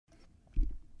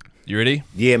You ready?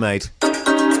 Yeah, mate. Fan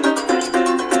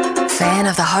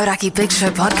of the Hodaki Big Show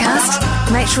podcast?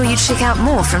 Make sure you check out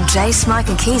more from Jay, Smike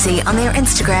and Keezy on their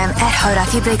Instagram at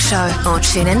Hodaki Big Show, or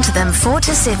tune in to them 4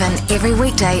 to 7 every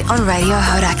weekday on Radio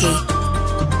Hodaki.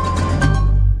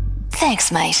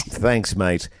 Thanks, mate. Thanks,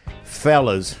 mate.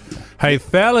 Fellas. Hey,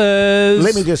 fellas.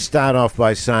 Let me just start off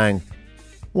by saying,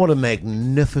 what a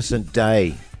magnificent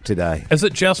day today. Is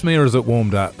it just me or is it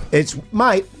warmed up? It's,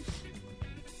 mate,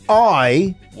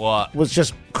 I What? was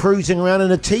just cruising around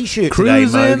in a T-shirt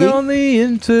Cruising today, Mogi. on the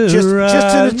internet. Just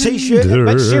in a T-shirt.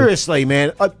 But seriously,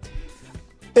 man,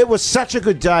 it was such a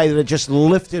good day that it just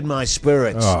lifted my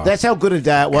spirits. Oh. That's how good a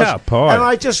day it was. Cut pie. And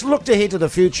I just looked ahead to the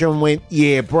future and went,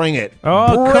 yeah, bring it.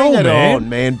 Oh, bring cool, it man. on,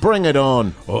 man. Bring it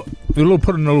on. Oh,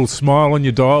 putting a little smile on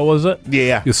your dial, was it?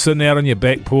 Yeah. You're sitting out on your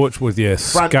back porch with your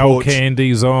Front skull porch.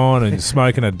 candies on and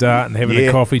smoking a dart and having Yeah.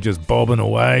 a coffee just bobbing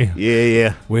away.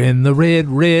 Yeah. When the red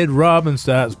robin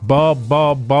starts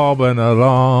bobbing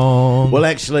along. Well,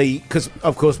 actually, because,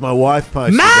 of course, my wife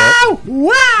posted that.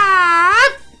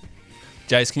 What?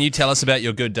 Jace, can you tell us about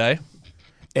your good day?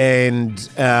 And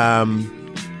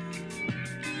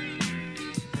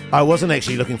I wasn't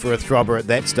actually looking for a throbber at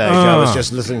that stage. I was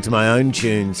just listening to my own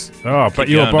tunes. Oh, but Keep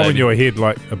you were going, bobbing baby. your head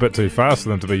like a bit too fast for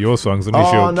them to be your songs,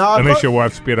 unless, Oh, no, I've unless got- your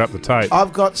wife sped up the tape.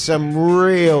 I've got some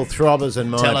real throbbers in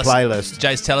my playlist.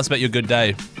 Jace, tell us about your good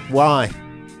day. Why?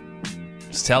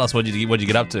 Just tell us what'd you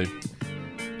get up to.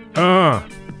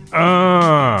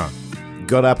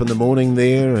 Got up in the morning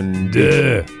there and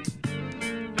Duh.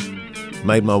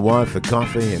 made my wife a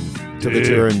coffee and took her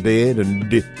to her in bed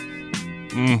and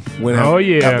went out, Oh,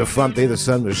 yeah. out the front there. The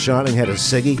sun was shining. Had a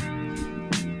ciggy,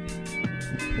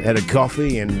 had a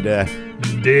coffee, and Duh.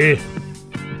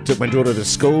 took my daughter to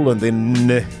school, and then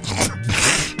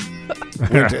went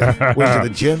to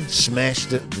the gym.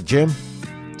 Smashed at the gym.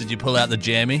 Did you pull out the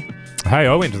jammy? Hey,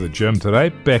 I went to the gym today.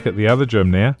 Back at the other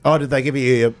gym now. Oh, did they give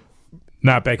you a...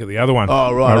 No, back at the other one.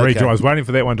 Oh, right, I okay. was waiting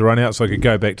for that one to run out so I could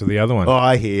go back to the other one. Oh,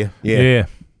 I hear. Yeah.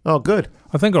 Oh, good.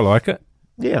 I think I like it.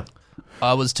 Yeah.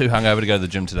 I was too hungover to go to the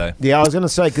gym today. Yeah, I was going to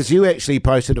say, because you actually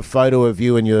posted a photo of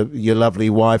you and your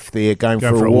lovely wife there going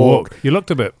Go for a walk. You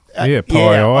looked a bit, Yeah,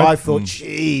 pie-eyed. I thought,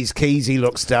 geez, Keezy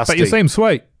looks dusty. But you seem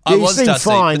sweet. I you was seem dusty,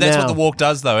 fine but that's now. what the walk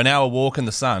does, though. An hour walk in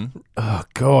the sun. Oh,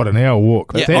 God, an hour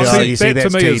walk. Yeah, that honestly, you see, that to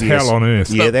that's me is tedious. hell on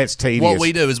earth. Yeah, But that's tedious. What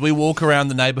we do is we walk around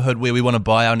the neighbourhood where we want to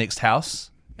buy our next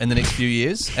house in the next few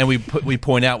years, and we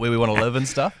point out where we want to live and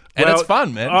stuff. And Well, it's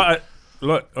fun, man. I'd It's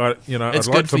like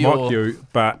good to for mock your- you,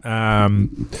 but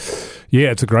yeah,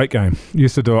 it's a great game.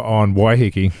 Used to do it on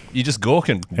Waiheke You're just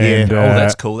gawking. And,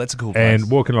 that's cool. That's a cool place.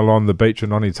 and walking along the beach in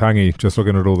Onitangi, just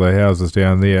looking at all the houses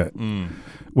down there,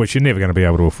 which you're never going to be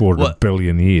able to afford in a What?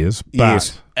 billion years. But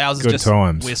Yes. Ours is good just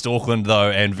times. West Auckland,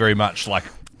 though, and very much like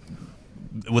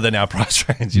within our price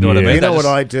range. You know what I Yeah. mean? You know That what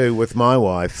just- I do with my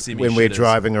wife when we're Semi-shitters.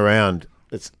 driving around?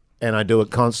 And I do it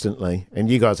constantly. And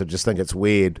you guys would just think it's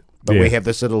weird. But Yeah. we have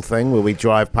this little thing where we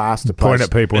drive past a place. point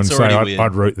at people It's and say, already I'd, weird.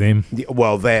 I'd root them. Yeah,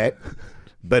 well, that.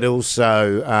 But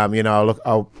also,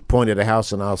 I'll point at a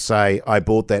house and I'll say, I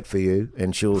bought that for you.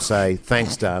 And she'll say,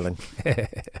 thanks, darling.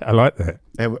 I like that.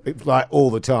 And like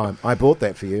all the time, I bought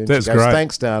that for you. And That's she goes, great.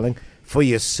 thanks, darling, for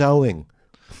your sewing.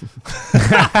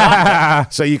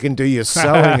 So you can do your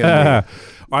sewing in there.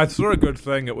 I saw a good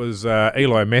thing. It was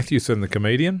Eli Matthewson, the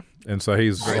comedian. And so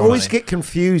he's... I always get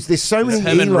confused. There's so many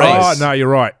him and Elis. Oh, Reese. no, you're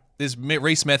right. There's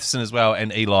Reese Matheson as well,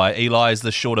 and Eli. Eli is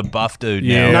the shorter, buff dude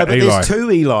Yeah. now. No, but Eli. there's two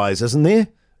Elis, isn't there?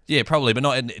 Yeah, probably, but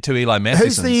not two Eli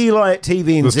Mathesons. Who's the Eli at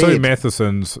TVNZ? There's two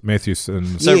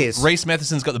Matthewsons. So Yes. Reese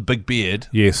Matheson's got the big beard.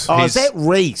 Yes. Oh, is He's- that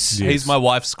Reese? Yeah. He's my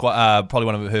wife's probably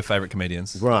one of her favourite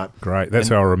comedians. Right. Great. That's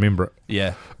how I remember it.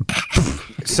 Yeah.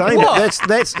 Same.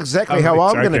 That's exactly I'm how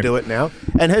I'm joking. going to do it now.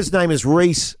 And his name is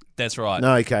Reese. That's right.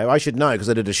 No, okay. I should know because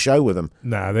I did a show with him.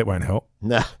 No, that won't help.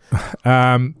 No.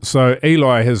 So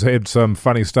Eli has had some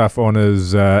funny stuff on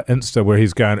his Insta where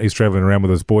he's traveling around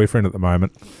with his boyfriend at the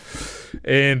moment.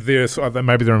 And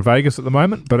maybe they're in Vegas at the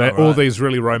moment, but at all right. these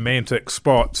really romantic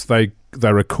spots, they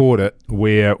record it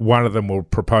where one of them will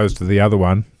propose to the other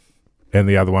one and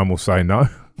the other one will say no.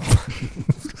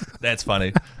 That's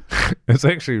funny. It's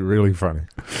actually really funny.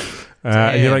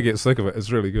 And you Damn. don't get sick of it.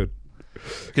 It's really good.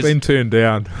 'Cause- Been turned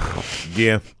down.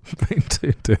 Yeah. Been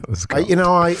turned down. This guy.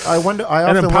 I wonder. I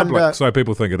and in often public, wonder. so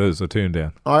people think it is a turn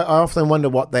down. I often wonder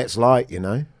what that's like.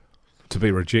 To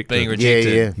be rejected. Being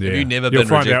rejected. Yeah. Have you never You'll been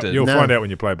find rejected? Out, you'll No. find out when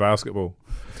you play basketball.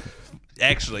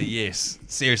 Actually, yes.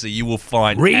 Seriously, you will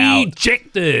find out.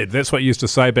 Rejected. That's what you used to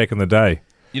say back in the day.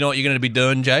 You know what you're going to be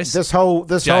doing, Jace? This whole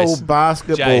Jace.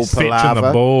 basketball Jace. Fetching the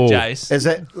palaver. ball. Jace. Is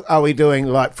it? Are we doing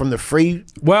like from the free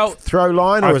Well, throw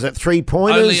line, or is it 3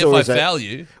 pointers, Only if or I is it, foul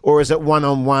you. or is it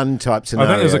 1-on-1 type I scenarios?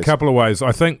 think there's a couple of ways.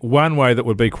 I think one way that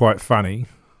would be quite funny.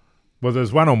 Well,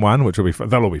 there's 1-on-1, which will be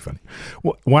they'll all be funny.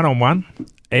 1-on-1,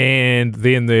 and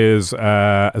then there's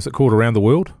is it called Around the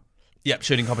World? Yep,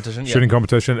 shooting competition. Yep. Shooting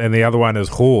competition, and the other one is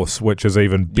horse, which is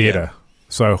even better. Yeah.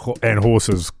 So and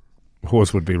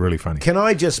horse would be really funny. Can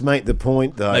I just make the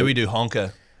point though? Maybe we do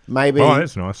honker. Maybe. Oh,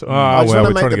 that's nice. Oh, I just well,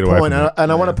 want we're to trying to make get the away point, from that.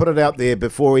 and I want to put it out there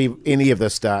before any of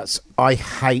this starts. I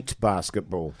hate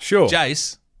basketball. Sure.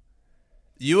 Jace,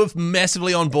 you were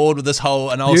massively on board with this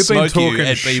whole, and I'll You've been smoke you talking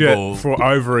at shit B-ball. for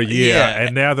over a year, Yeah.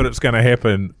 and now that it's going to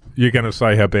happen, you're going to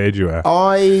say how bad you are.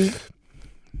 I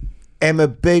am a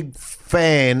big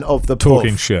fan of the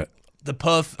Talking poof. shit. The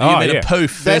puff, Oh, you mean yeah. a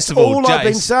poof, That's first of all, all I've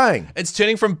been Jace. saying. It's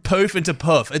turning from poof into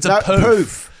puff. It's No, a poof.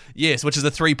 poof. Yes, which is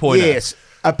a 3-pointer. Yes,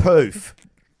 a poof.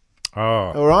 Oh.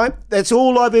 All right? That's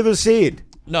all I've ever said.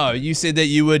 No, you said that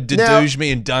you would deduge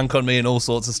me and dunk on me and all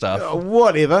sorts of stuff.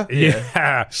 Whatever.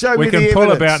 Yeah. Show we me can the pull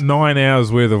evidence. about 9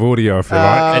 hours worth of audio if you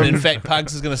like. And in fact,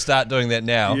 Pugs is going to start doing that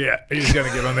now. Yeah, he's going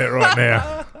to get on that right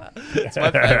now. It's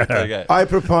my favourite thing. Okay. I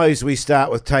propose we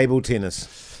start with table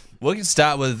tennis. We can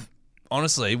start with,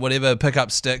 honestly, whatever pick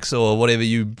up sticks or whatever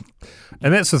you...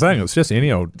 And that's the thing. It's just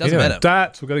any old. Doesn't matter.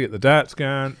 Darts. We've got to get the darts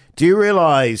going. Do you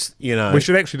realise, you know... We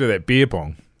should actually do that beer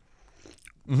pong.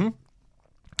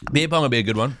 Beer pong would be a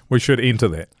good one. We should enter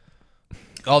that.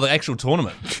 Oh, the actual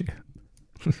tournament.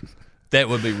 That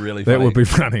would be really funny. That would be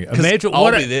funny. Imagine I'll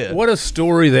what be there. what a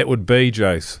story that would be,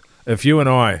 Jace, if you and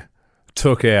I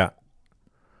took out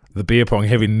the beer pong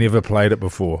having never played it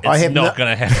before. I It's have not going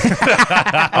to happen.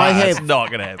 I It's have, not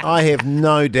going to happen. I have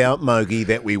no doubt, Mogi,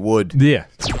 that we would. Yeah.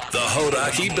 The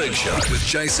Hodaki Big Show with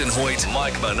Jason Hoyt,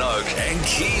 Mike Minogue, and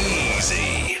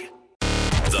Keezy.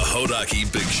 The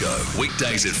Hodaki Big Show,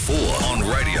 weekdays at 4 on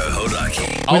Radio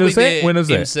Hodaki. I'll When be is that? there When is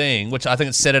that? emceeing, which I think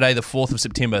it's Saturday the 4th of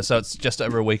September, so it's just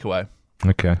over a week away.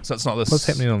 Okay. So it's not this... What's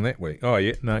happening on that week? Oh,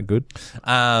 yeah. No, good.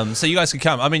 So you guys can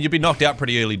come. I mean, you'd be knocked out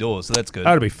pretty early doors, so that's good. Oh,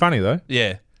 it'd be funny, though.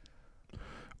 Yeah.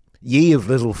 Ye of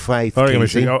little faith, I reckon we Keezy.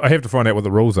 should, I have to find out what the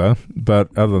rules are,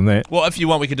 but other than that, Well, if you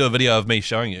want, we could do a video of me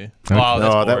showing you. Okay. Oh,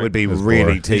 that's Oh, that boring. would be That's really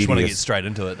boring. You just want to get tedious. straight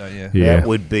into it, don't you? yeah. That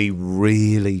would be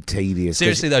really tedious.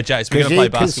 Seriously though, Jace, we're going to play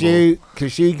basketball.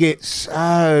 Because you get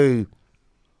so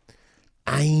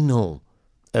anal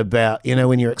about, you know,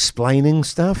 when you're explaining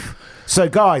stuff. So,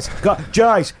 guys,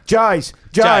 Jace,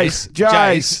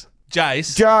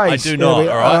 Jace. I do not,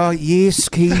 all right? Oh, yes,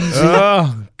 Keezy.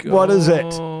 Oh, What is it?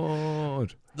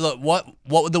 God. Look, what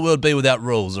would the world be without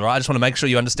rules, all right? I just want to make sure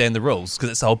you understand the rules, because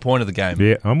it's the whole point of the game.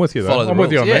 Yeah, I'm with you, though. Follow the I'm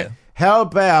with you rules, on yeah. that.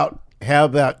 How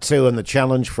about two on the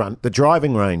challenge front, the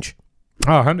driving range?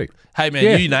 Oh, handy. Hey, man,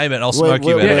 Yeah. you name it, I'll smoke you,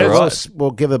 We'll, man. we'll, all we'll, right?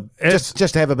 we'll give a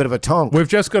just have a bit of a tonk. We've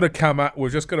just got to come up.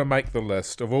 We've just got to make the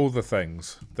list of all the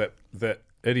things that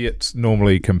idiots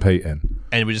normally compete in.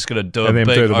 And we're just going to do a And then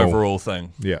big do them all. overall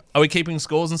thing. Yeah, Are we keeping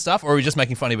scores and stuff, or are we just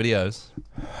making funny videos?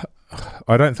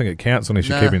 I don't think it counts unless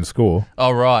you're Nah. keeping score.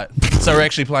 Oh, right. So we're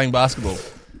actually playing basketball.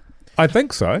 I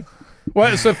think so.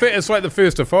 Well, it's like the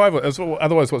first of five.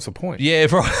 Otherwise, what's the point? Yeah,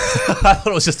 bro. I thought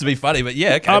it was just to be funny, but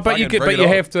yeah, okay. But you fucking bring it you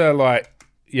on. have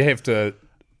to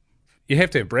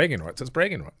have bragging rights. It's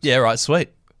bragging rights. Yeah, right, sweet.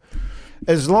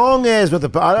 As long as with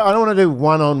the, I don't want to do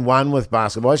one-on-one with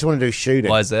basketball. I just want to do shooting.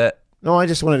 Why is that? No, I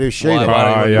just want to do shooting.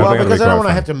 Why? Oh, yeah, I Well, think it'll be because I don't quite want to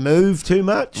fun. have to move too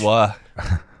much. Why?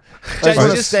 I just want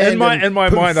to just- stand In my and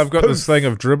mind, poof, I've got poof. this thing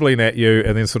of dribbling at you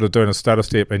and then sort of doing a stutter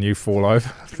step and you fall over.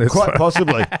 That's Quite like-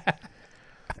 possibly.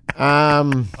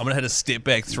 I'm going to hit a step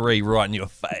back three right in your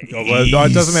face. Well,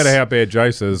 it doesn't matter how bad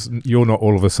Jace is. You're not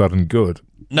all of a sudden good.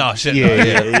 No, shit. Yeah,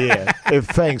 no, yeah.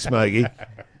 Thanks, Mogi.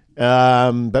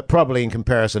 But probably in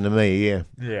comparison to me, yeah.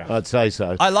 Yeah. I'd say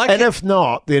so. I like and it. if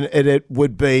not, then it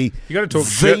would be You gotta talk the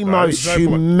shit, though. most There's no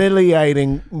point.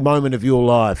 humiliating moment of your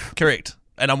life. Correct.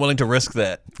 And I'm willing to risk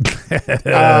that.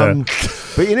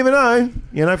 But you never know.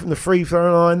 You know, from the free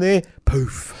throw line there,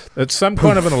 poof. It's some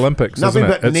kind of an Olympics, Nothing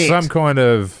isn't it? but It's net. some kind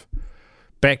of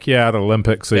backyard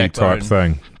Olympics-y Backbone. type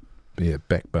thing. Yeah,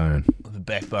 backbone. The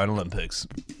Backbone Olympics.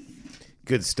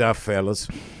 Good stuff, fellas.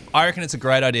 I reckon it's a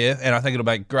great idea, and I think it'll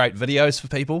make great videos for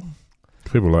people.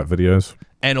 People like videos.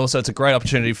 And also, it's a great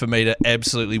opportunity for me to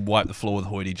absolutely wipe the floor with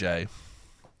Hoity J.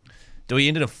 Do we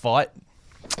end in a fight?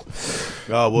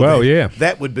 Oh, Well, yeah.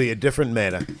 That would be a different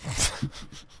matter.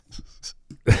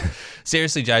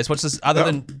 Seriously, Jace, what's this? Other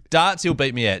than darts, you'll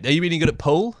beat me at. Are you any good at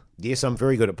pool? Yes, I'm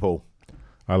very good at pool.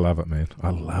 I love it, man. I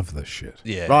love this shit.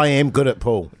 Yeah. I am good at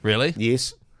pool. Really?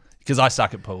 Yes. Because I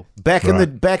suck at pool. Back in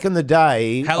the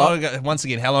day. How long ago? Once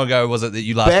again, how long ago was it that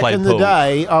you last Back played in pool? the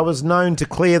day, I was known to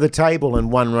clear the table in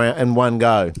one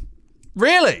go.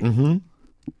 Really? Mm-hmm.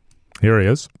 Here he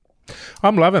is.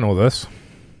 I'm loving all this.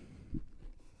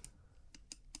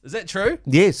 Is that true?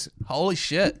 Yes. Holy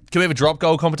shit! Can we have a drop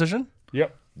goal competition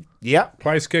Yep. Yep.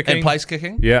 Place kicking. and place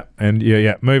kicking? Yeah, and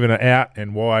yeah, moving it out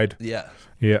and wide. Yeah.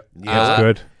 Yeah, that's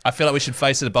good. I feel like we should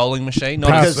face it a bowling machine. Not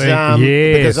Pass. Because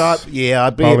Yes.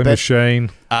 I'd be Bowling a bit.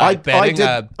 machine. I batting, did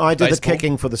the baseball.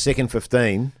 kicking for the second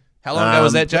 15. How long ago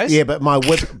was that, Jace? Yeah, but my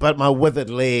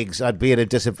withered legs, I'd be at a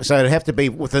disadvantage. So it'd have to be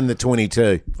within the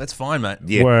 22. That's fine, mate.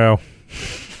 Yeah. Well,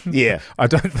 Yeah. I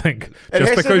don't think It just has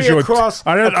to because be you're across-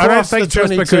 I don't across think the just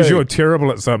 22. because you're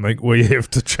terrible at something we have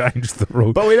to change the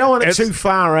rules. But we don't want it It's- too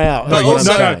far out. But is what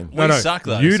also- I'm saying. we suck,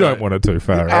 though, You so- don't want it too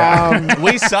far out.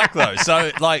 We suck though.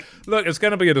 So like, Look, it's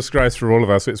going to be a disgrace for all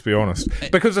of us. Let's be honest.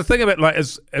 Because the thing about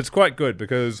it's quite good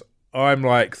because I'm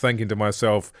like thinking to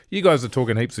myself, you guys are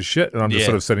talking heaps of shit, and I'm just Yeah.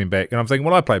 sort of sitting back and I'm thinking,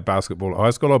 well, I played basketball at high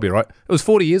school. I'll be right. It was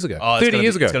 40 years ago, Oh, it's 30 gonna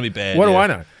years be- ago. it's gonna be bad, What do yeah. I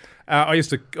know? I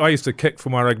used to kick for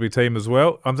my rugby team as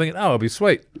well. I'm thinking, oh, I'll be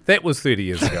sweet. That was 30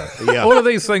 years ago. Yeah. All of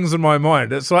these things in my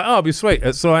mind. It's like, oh, I'll be sweet.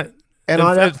 It's like, And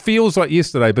it feels like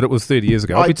yesterday, but it was 30 years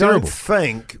ago. I'll I be don't terrible.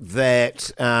 think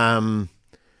that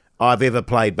I've ever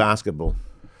played basketball.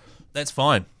 that's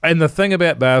fine. And the thing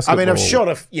about I basketball, mean, I've shot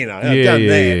I've Yeah, done yeah,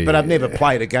 that, yeah, but I've yeah, never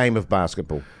played a game of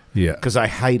basketball yeah, because I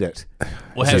hate it.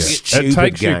 Well, It's have a you- stupid it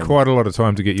takes game. you quite a lot of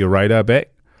time to get your radar back.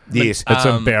 Yes. It's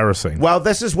embarrassing. Well,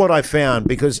 this is what I found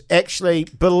because actually,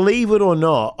 believe it or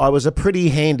not, I was a pretty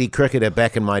handy cricketer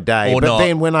back in my day. Or but not.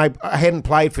 then when I hadn't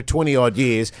played for 20 odd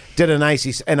years, did an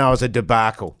ACC, and I was a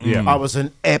debacle. Yeah. I was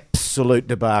an absolute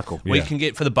debacle. We Yeah. can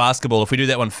get for the basketball. If we do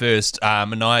that one first,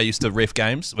 Manaya used to ref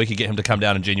games. We could get him to come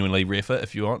down and genuinely ref it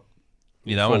if you want.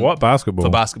 You know, For and- what, basketball?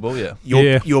 For basketball, yeah.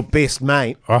 Your best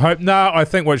mate. I hope. No, I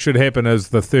think what should happen is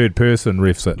the third person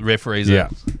refs it. Referees. Yeah.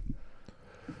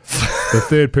 The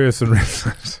third person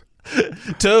refs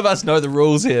it. Two of us know the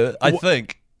rules here. I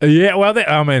think. Yeah, well,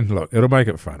 I mean, look, it'll make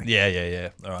it funny. Yeah.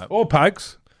 All right. Or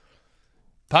Pugs.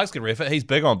 Parks can ref it. He's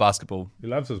big on basketball. He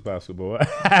loves his basketball.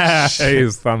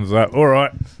 He's thumbs up. All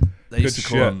right. They used Good to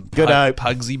call shit. him Good out.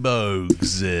 Pugsy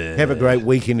Bogues. Have a great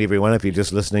weekend, everyone. If you're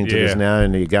just listening to this Yeah. now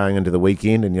and you're going into the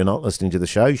weekend and you're not listening to the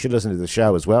show, you should listen to the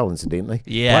show as well, incidentally.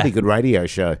 Yeah. Bloody good radio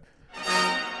show.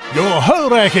 Your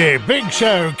Hodaki Big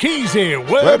Show Keezy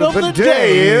word of the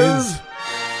day is...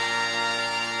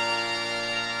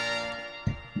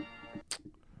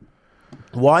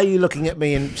 Why are you looking at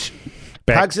me and...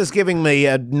 Back- Pugs is giving me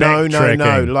a no,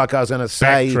 Backtracking. like I was going to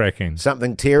say Backtracking.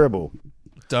 something terrible.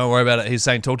 Don't worry about it. He's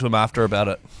saying talk to him after about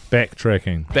it.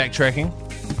 Backtracking. Backtracking?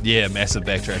 Yeah, massive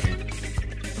backtracking.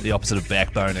 The opposite of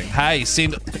backboning. Hey,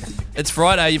 it's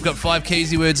Friday. You've got 5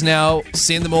 Keezy words now.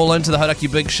 Send them all into the Hodaki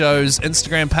Big Show's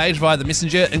Instagram page via the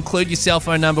messenger. Include your cell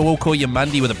phone number. We'll call you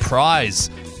Monday with a prize,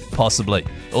 possibly.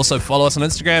 Also follow us on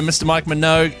Instagram, Mr. Mike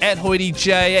Minogue, at Hoity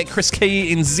J, at Chris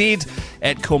Key NZ,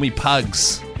 at Call Me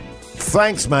Pugs.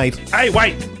 Thanks, mate. Hey,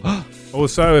 wait.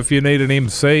 Also, if you need an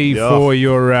MC Yeah. for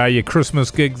your Christmas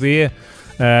gig there,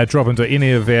 drop into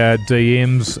any of our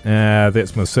DMs.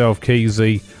 That's myself,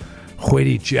 Keezy,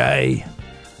 Hoity J,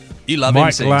 You love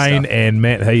Mike MCing Lane, stuff. and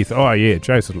Matt Heath. Oh, yeah,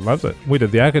 Jason loves it. We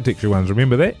did the architecture ones,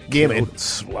 remember that? Yeah, man. Killed it,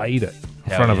 slayed it in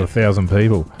Hell front of yeah. 1,000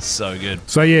 people. So good.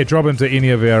 So, yeah, drop into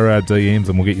any of our DMs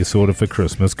and we'll get you sorted for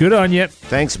Christmas. Good on you.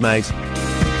 Thanks, mate.